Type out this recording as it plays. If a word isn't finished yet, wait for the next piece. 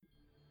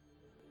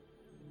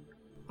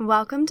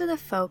Welcome to the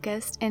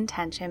Focused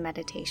Intention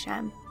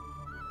Meditation.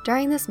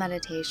 During this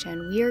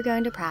meditation, we are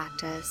going to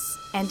practice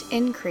and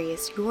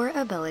increase your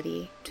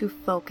ability to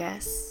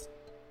focus.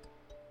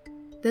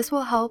 This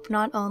will help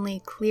not only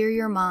clear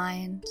your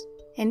mind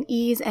and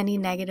ease any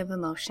negative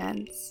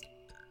emotions,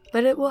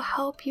 but it will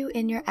help you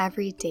in your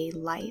everyday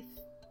life.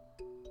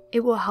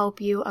 It will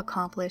help you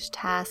accomplish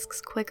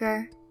tasks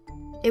quicker.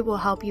 It will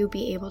help you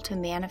be able to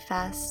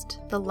manifest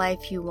the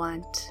life you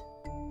want.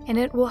 And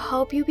it will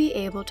help you be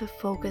able to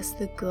focus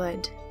the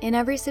good in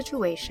every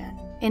situation,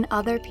 in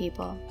other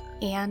people,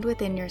 and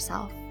within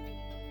yourself.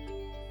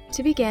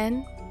 To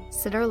begin,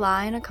 sit or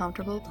lie in a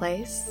comfortable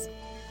place.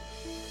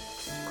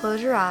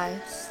 Close your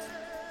eyes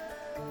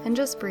and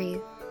just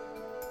breathe.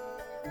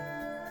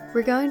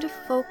 We're going to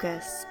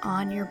focus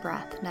on your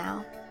breath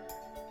now.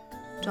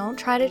 Don't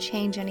try to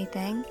change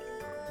anything.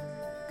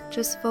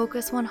 Just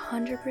focus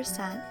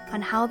 100%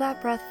 on how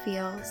that breath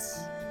feels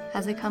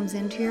as it comes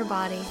into your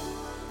body,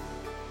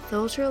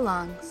 fills your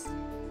lungs,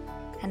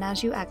 and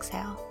as you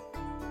exhale.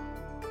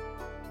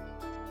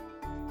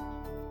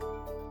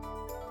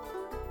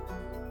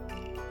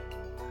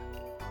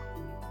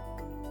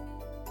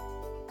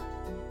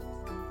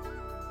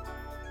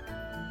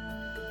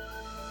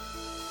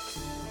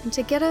 And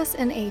to get us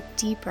in a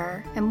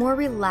deeper and more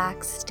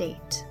relaxed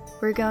state,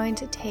 we're going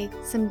to take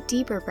some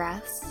deeper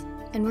breaths,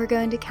 and we're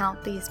going to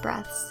count these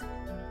breaths.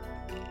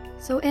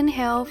 So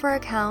inhale for a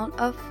count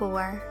of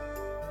 4,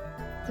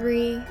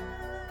 3,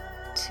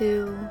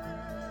 2,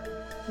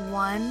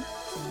 1.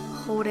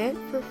 Hold it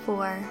for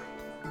 4,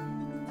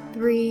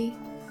 3,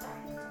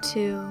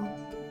 2,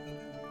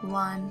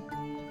 1.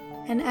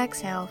 And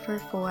exhale for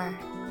 4,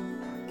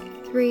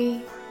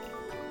 3,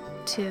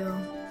 2,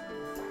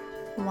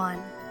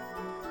 1.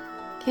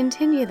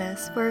 Continue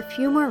this for a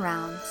few more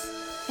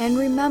rounds, and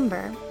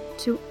remember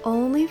to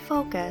only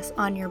focus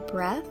on your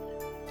breath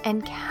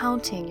and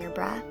counting your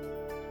breath.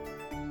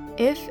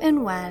 If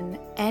and when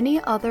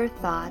any other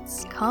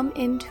thoughts come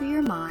into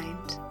your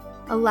mind,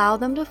 allow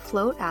them to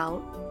float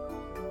out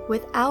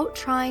without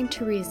trying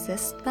to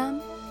resist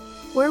them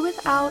or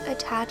without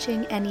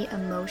attaching any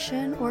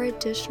emotion or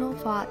additional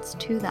thoughts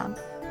to them.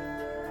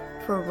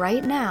 For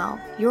right now,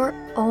 your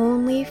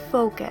only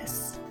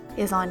focus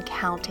is on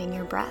counting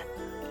your breath.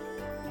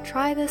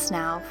 Try this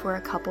now for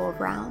a couple of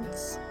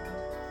rounds.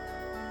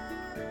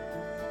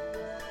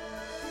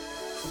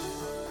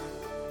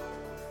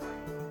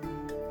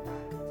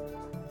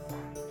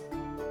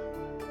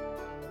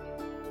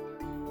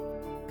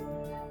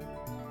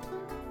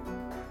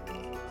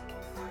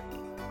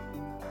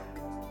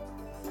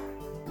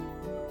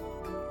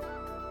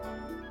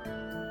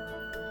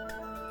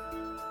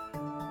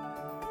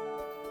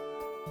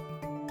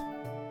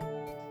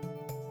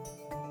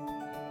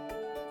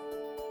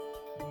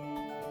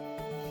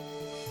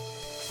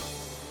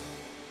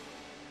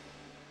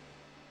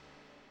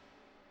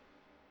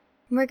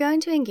 We're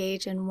going to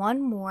engage in one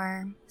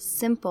more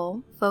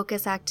simple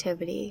focus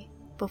activity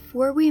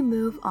before we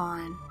move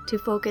on to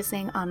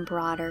focusing on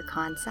broader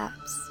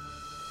concepts.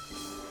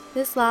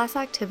 This last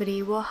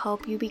activity will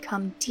help you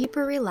become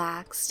deeper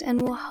relaxed and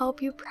will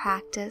help you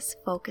practice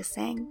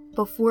focusing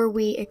before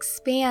we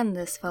expand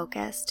this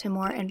focus to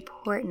more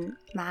important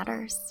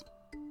matters.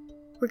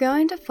 We're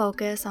going to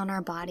focus on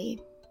our body.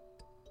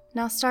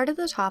 Now start at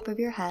the top of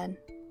your head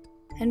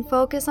and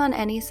focus on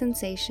any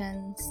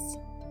sensations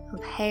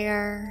of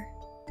hair,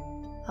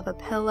 of a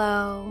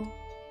pillow,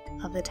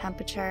 of the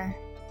temperature.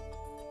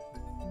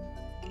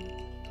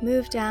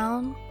 Move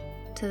down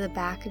to the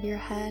back of your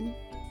head.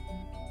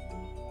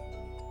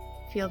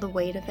 Feel the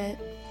weight of it,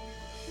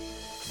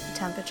 the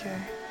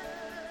temperature.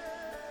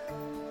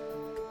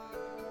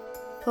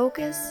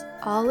 Focus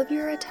all of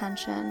your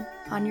attention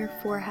on your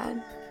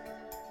forehead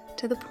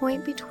to the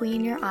point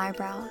between your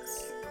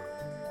eyebrows.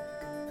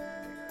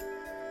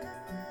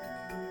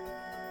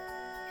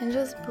 And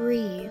just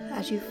breathe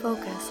as you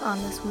focus on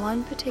this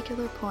one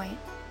particular point.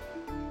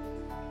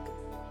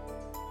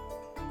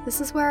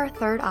 This is where our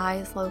third eye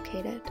is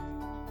located.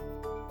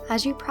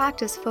 As you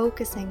practice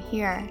focusing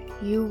here,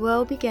 you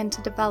will begin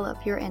to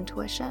develop your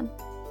intuition.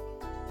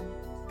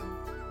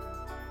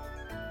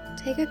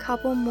 Take a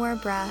couple more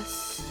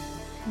breaths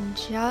and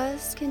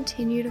just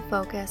continue to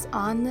focus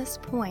on this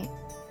point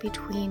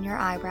between your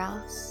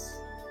eyebrows.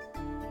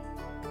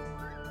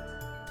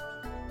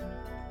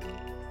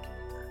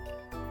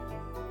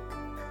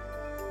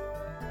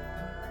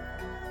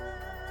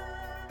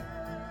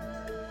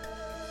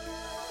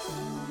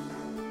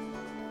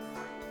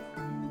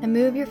 And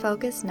move your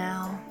focus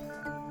now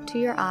to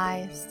your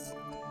eyes.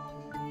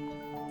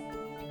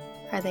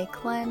 Are they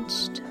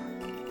clenched?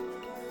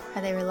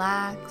 Are they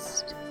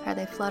relaxed? Are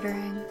they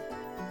fluttering?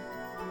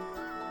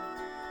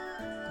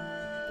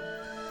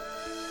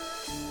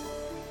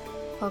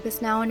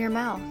 Focus now on your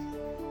mouth.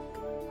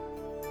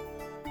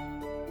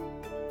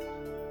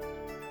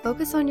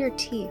 Focus on your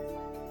teeth,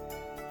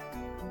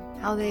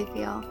 how they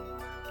feel.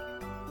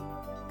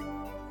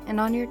 And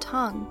on your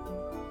tongue,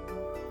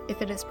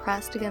 if it is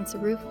pressed against the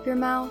roof of your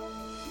mouth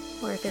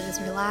or if it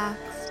is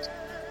relaxed.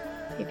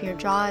 if your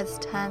jaw is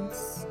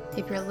tense,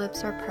 if your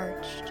lips are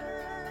perched.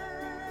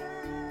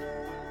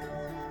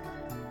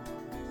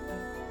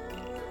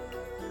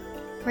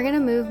 We're going to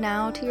move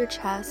now to your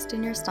chest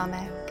and your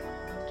stomach.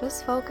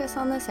 Just focus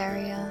on this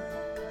area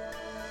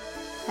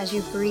as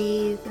you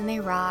breathe and they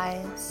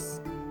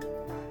rise,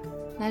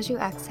 and as you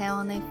exhale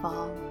and they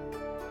fall.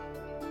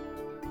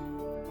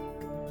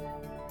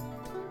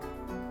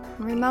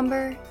 And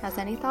remember, as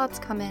any thoughts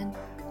come in,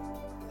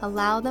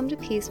 allow them to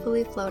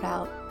peacefully float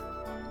out.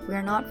 We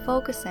are not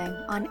focusing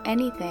on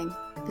anything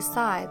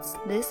besides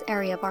this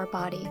area of our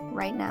body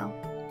right now.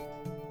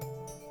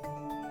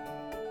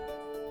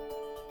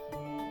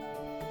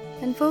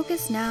 And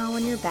focus now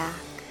on your back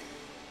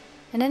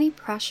and any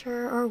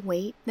pressure or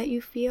weight that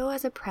you feel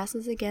as it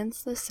presses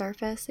against the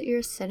surface that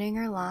you're sitting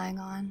or lying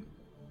on.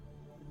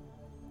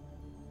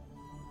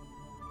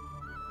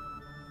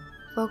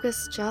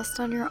 Focus just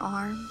on your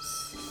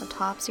arms, the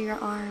tops of your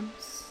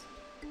arms,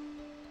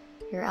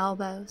 your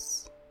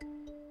elbows,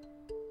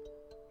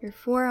 your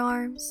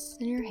forearms,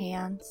 and your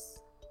hands.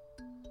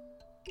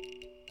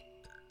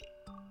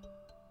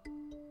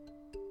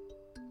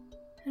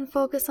 And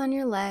focus on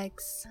your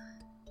legs,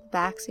 the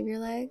backs of your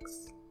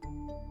legs,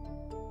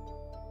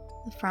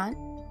 the front,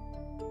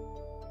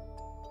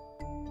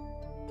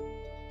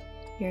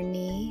 your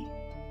knee.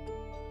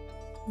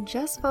 And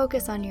just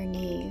focus on your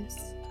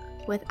knees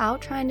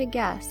without trying to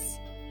guess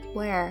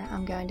where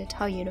I'm going to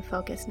tell you to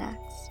focus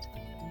next.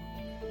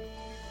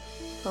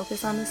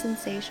 Focus on the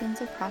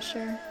sensations of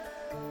pressure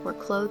or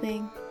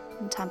clothing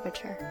and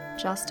temperature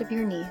just of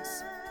your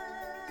knees.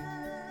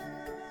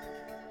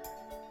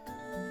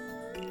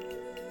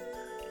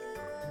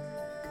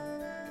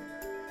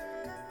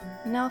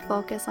 Now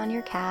focus on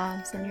your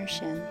calves and your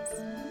shins.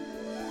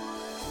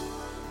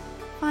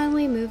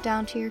 Finally, move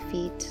down to your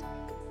feet.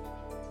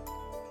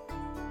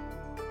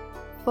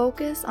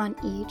 Focus on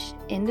each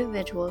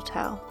individual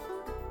toe,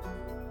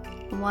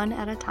 one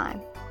at a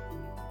time.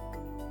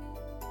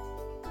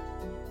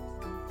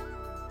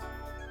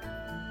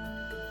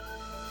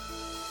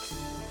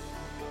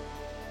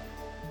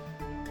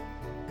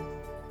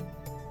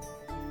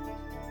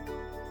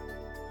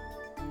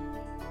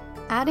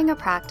 Adding a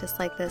practice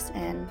like this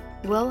in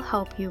will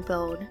help you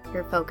build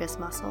your focus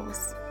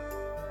muscles.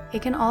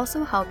 It can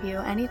also help you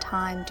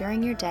anytime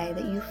during your day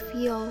that you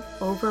feel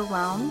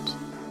overwhelmed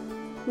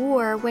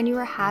or when you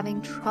are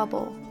having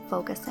trouble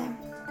focusing.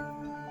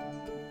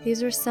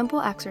 These are simple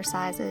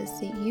exercises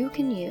that you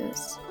can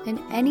use in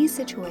any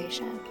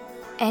situation,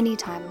 any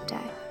time of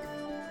day.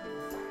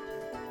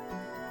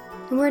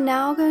 And we're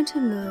now going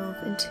to move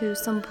into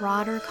some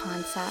broader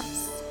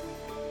concepts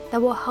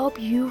that will help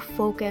you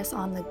focus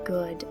on the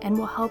good and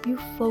will help you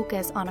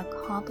focus on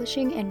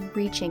accomplishing and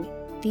reaching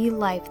the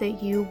life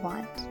that you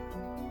want.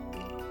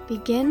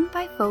 Begin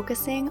by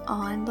focusing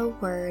on the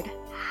word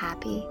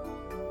happy.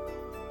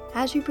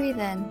 As you breathe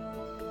in,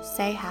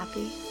 say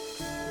happy.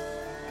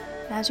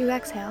 As you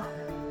exhale,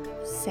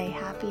 say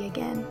happy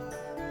again.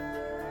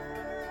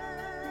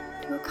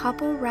 Do a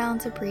couple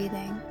rounds of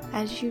breathing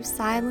as you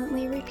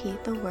silently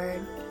repeat the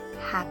word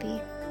happy,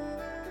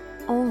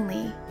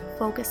 only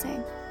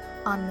focusing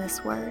on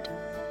this word.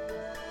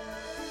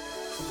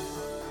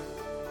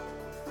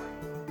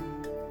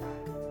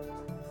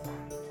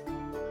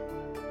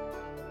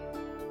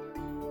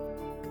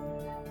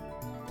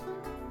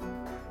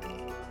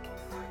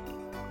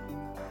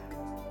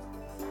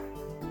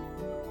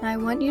 And I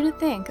want you to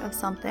think of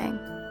something,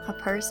 a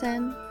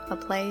person, a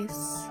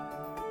place,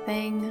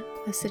 thing,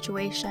 a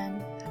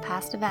situation, a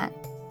past event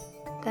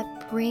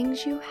that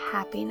brings you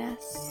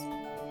happiness.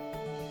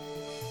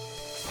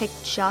 Pick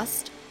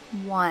just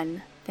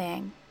one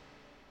thing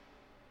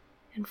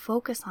and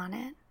focus on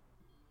it.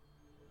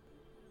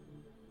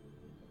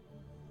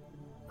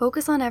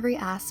 Focus on every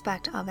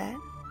aspect of it.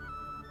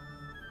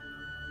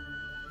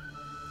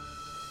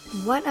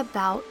 What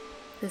about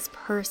this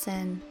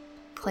person,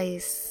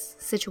 place,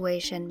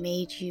 situation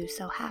made you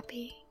so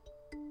happy?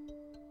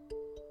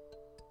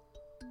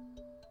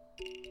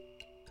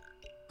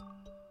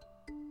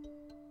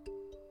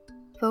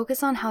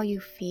 Focus on how you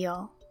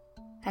feel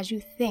as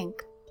you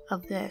think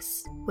of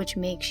this which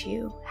makes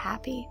you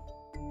happy.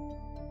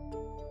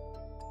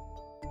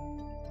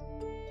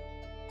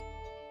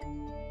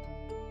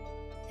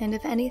 And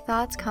if any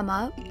thoughts come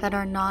up that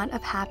are not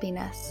of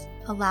happiness,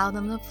 allow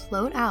them to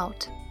float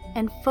out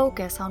and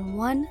focus on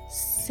one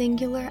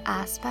singular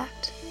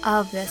aspect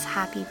of this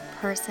happy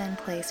person,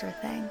 place, or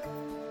thing.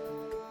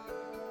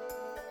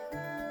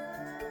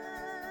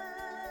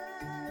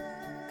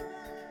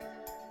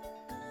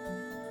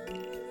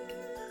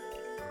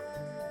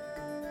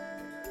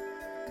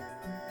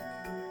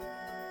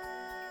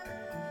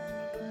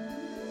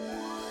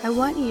 I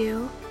want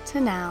you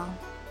to now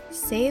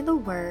say the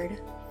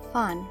word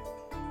fun.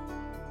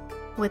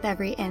 With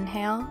every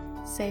inhale,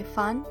 say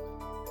fun.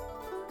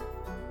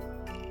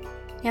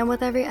 And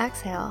with every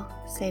exhale,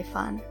 say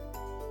fun.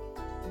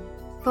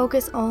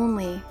 Focus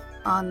only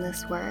on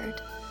this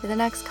word for the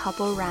next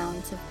couple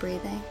rounds of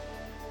breathing.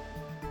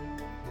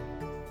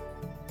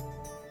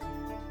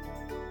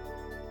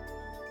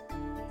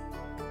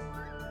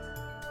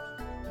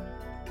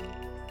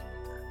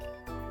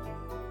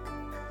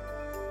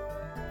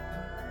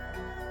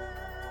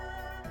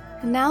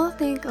 And now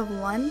think of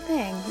one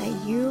thing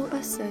that you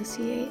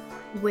associate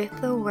with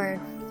the word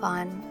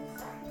fun.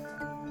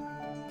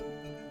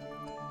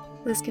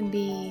 This can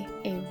be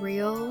a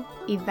real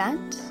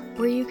event,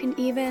 or you can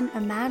even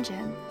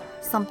imagine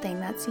something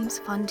that seems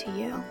fun to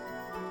you.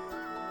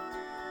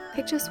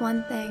 Pick just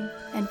one thing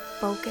and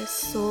focus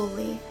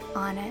solely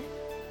on it.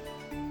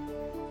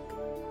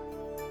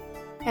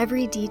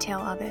 Every detail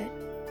of it.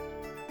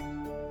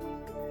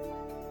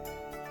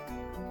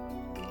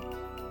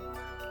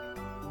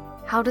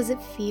 How does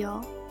it feel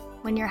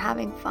when you're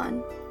having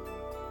fun?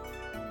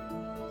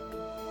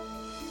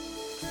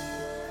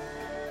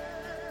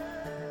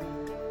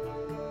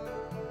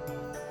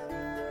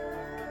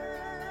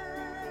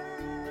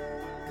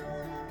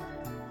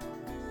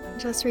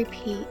 Just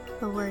repeat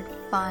the word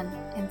fun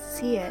and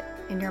see it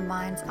in your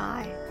mind's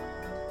eye.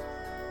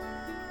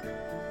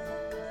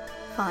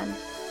 Fun.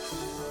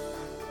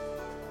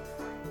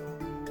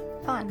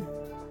 Fun.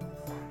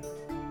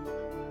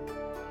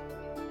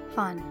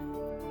 Fun.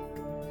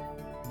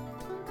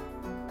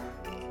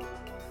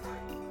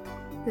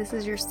 This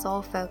is your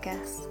sole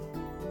focus.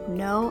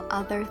 No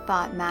other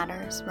thought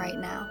matters right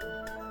now.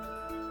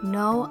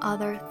 No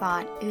other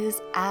thought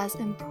is as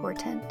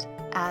important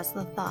as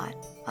the thought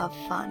of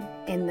fun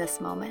in this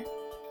moment.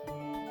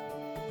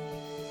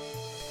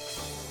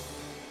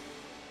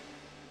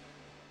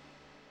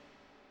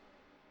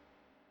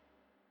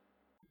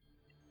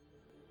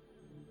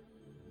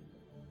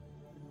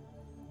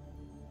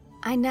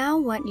 I now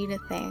want you to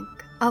think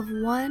of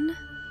one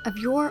of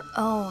your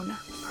own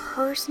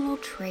personal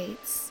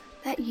traits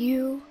that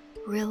you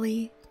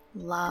really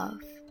love,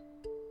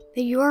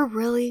 that you're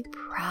really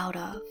proud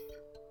of.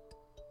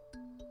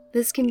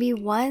 This can be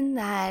one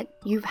that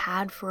you've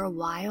had for a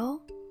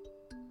while,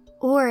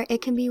 or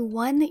it can be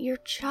one that you're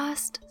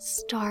just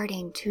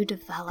starting to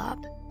develop,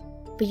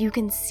 but you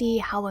can see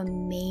how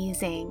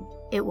amazing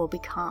it will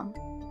become.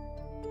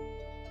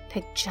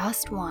 Pick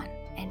just one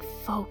and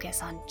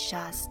focus on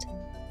just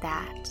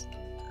that.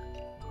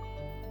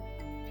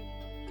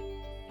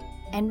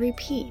 And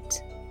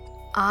repeat,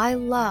 I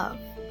love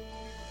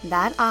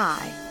that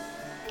I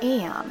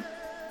am,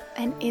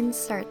 and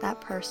insert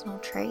that personal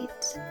trait.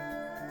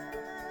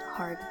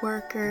 Hard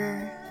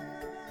worker,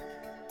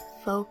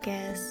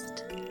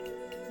 focused,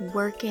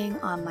 working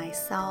on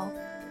myself.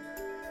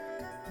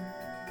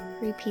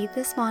 Repeat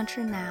this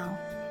mantra now.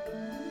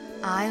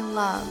 I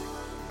love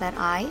that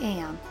I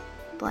am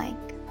blank.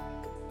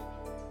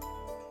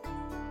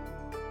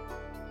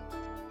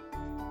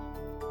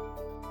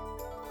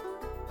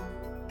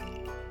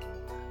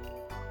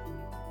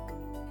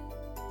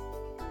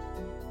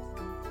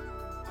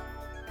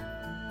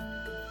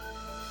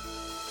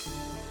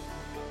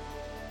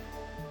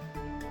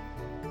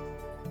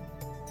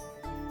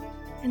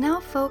 And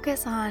now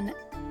focus on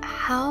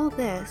how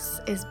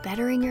this is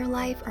bettering your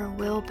life or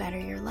will better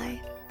your life.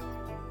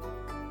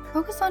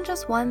 Focus on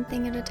just one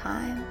thing at a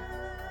time,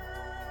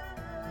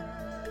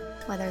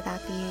 whether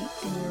that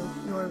be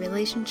in your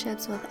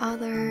relationships with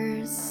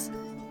others,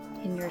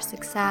 in your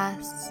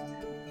success,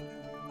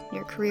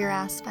 your career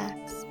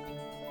aspects.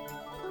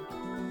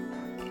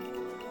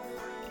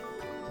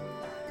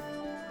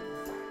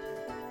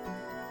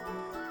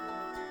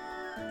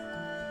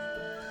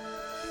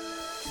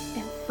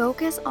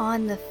 Focus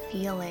on the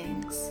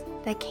feelings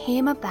that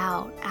came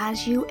about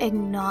as you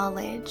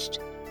acknowledged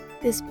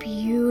this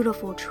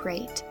beautiful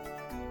trait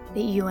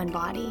that you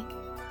embody.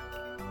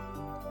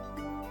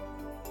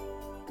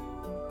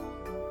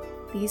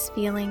 These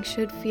feelings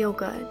should feel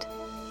good.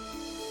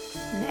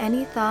 And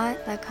any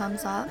thought that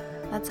comes up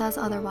that says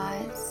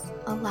otherwise,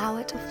 allow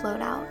it to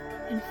float out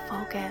and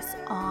focus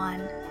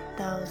on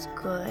those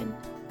good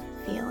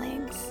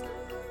feelings.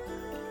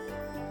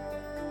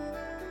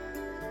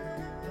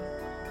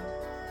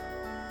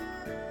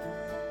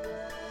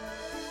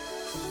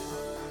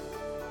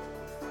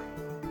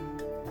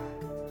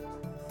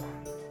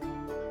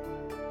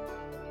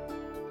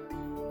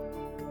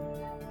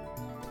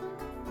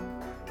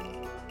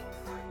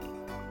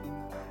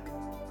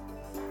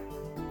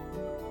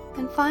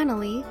 And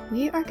finally,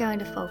 we are going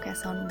to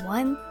focus on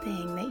one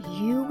thing that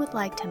you would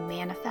like to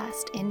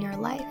manifest in your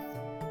life.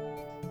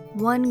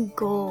 One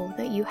goal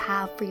that you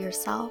have for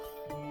yourself,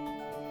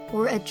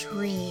 or a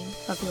dream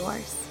of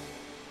yours.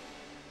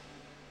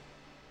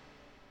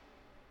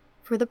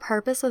 For the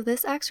purpose of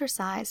this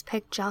exercise,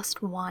 pick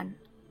just one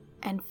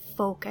and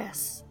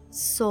focus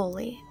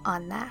solely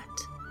on that.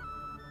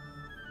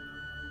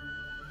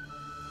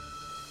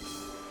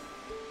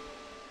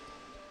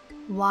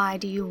 Why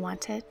do you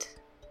want it?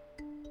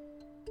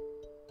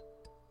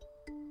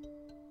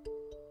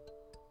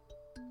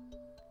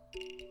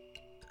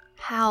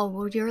 How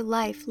will your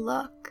life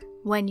look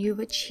when you've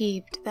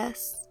achieved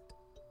this?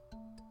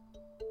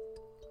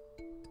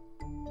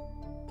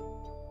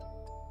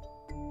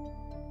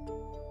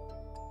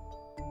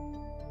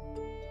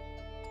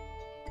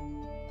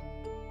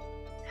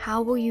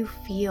 How will you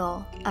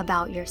feel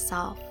about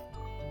yourself?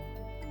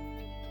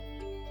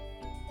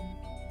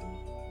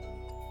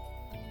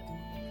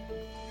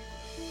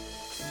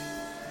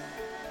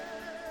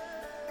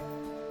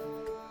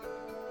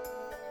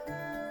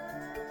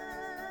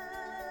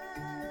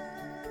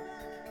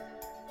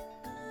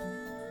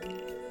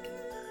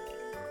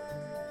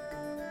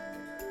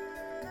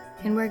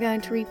 And we're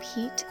going to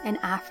repeat an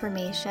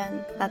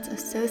affirmation that's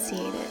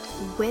associated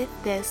with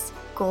this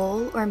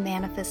goal or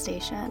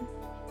manifestation.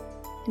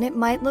 And it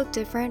might look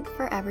different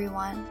for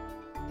everyone,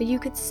 but you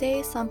could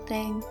say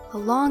something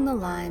along the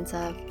lines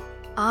of,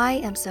 I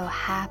am so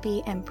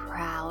happy and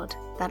proud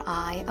that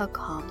I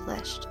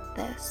accomplished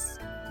this.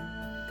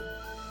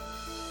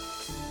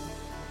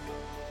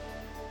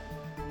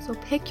 So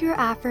pick your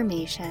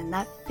affirmation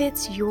that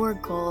fits your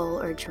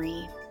goal or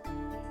dream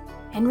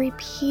and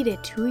repeat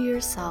it to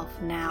yourself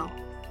now,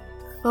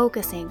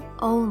 focusing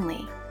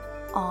only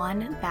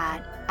on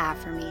that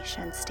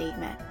affirmation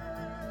statement.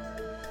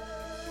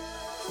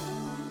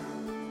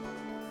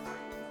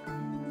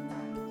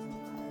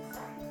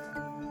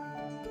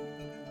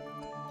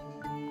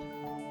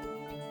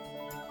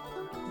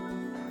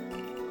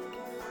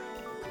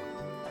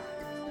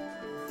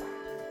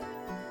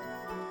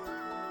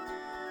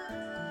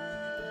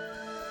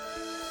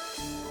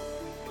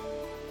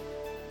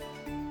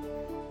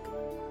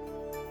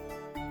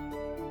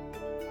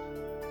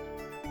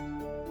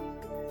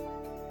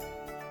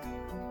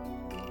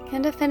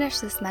 And to finish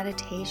this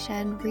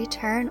meditation,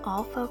 return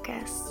all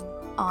focus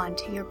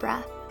onto your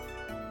breath.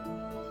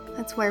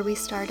 That's where we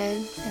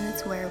started, and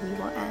it's where we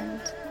will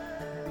end.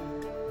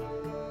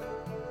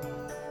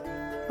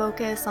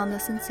 Focus on the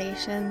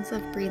sensations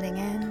of breathing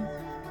in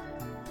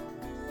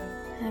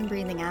and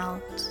breathing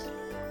out.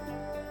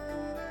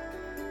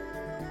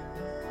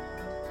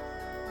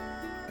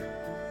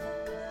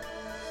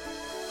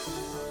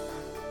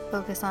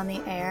 Focus on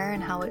the air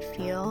and how it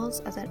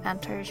feels as it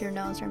enters your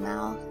nose or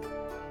mouth.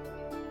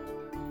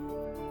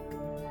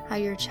 How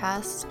your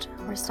chest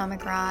or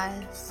stomach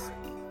rise,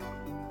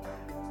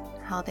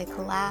 how they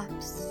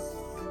collapse,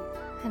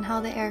 and how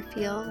the air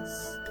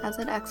feels as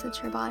it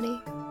exits your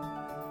body.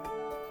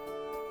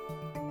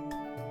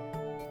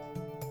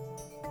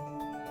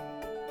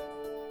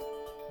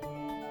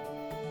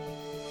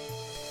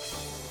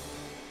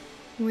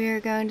 We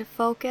are going to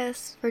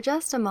focus for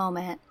just a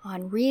moment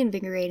on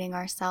reinvigorating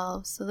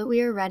ourselves so that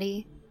we are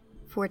ready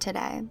for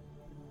today.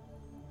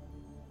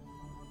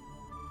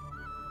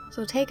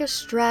 So take a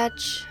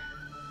stretch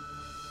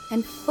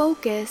and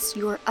focus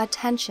your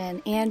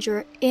attention and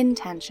your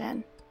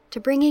intention to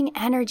bringing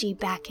energy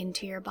back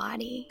into your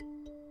body.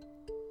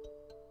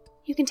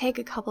 You can take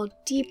a couple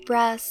deep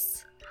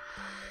breaths.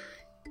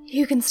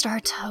 You can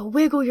start to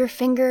wiggle your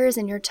fingers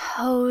and your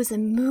toes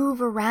and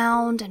move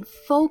around and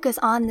focus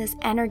on this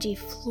energy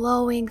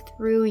flowing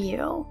through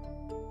you.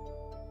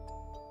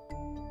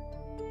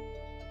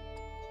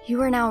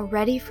 You are now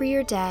ready for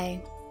your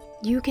day.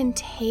 You can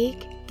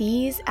take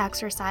these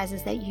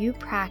exercises that you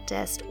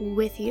practiced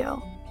with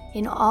you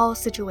in all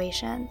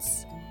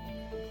situations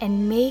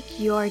and make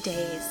your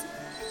days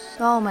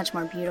so much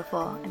more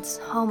beautiful and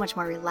so much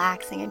more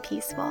relaxing and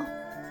peaceful.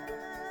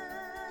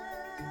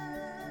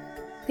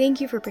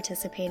 Thank you for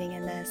participating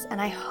in this, and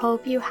I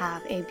hope you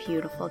have a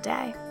beautiful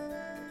day.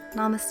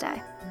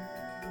 Namaste.